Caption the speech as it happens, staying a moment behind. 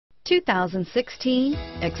2016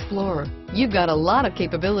 Explorer. You've got a lot of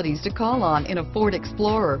capabilities to call on in a Ford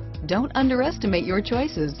Explorer. Don't underestimate your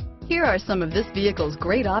choices. Here are some of this vehicle's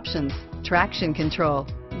great options: traction control,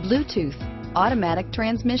 Bluetooth, automatic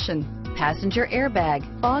transmission, passenger airbag,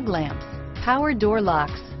 fog lamps, power door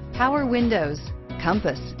locks, power windows,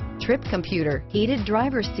 compass, trip computer, heated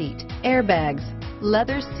driver's seat, airbags,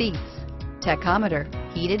 leather seats, tachometer,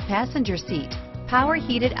 heated passenger seat, power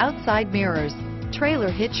heated outside mirrors,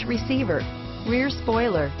 trailer hitch receiver, rear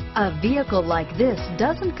spoiler. A vehicle like this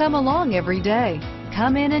doesn't come along every day.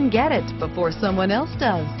 Come in and get it before someone else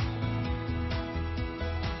does.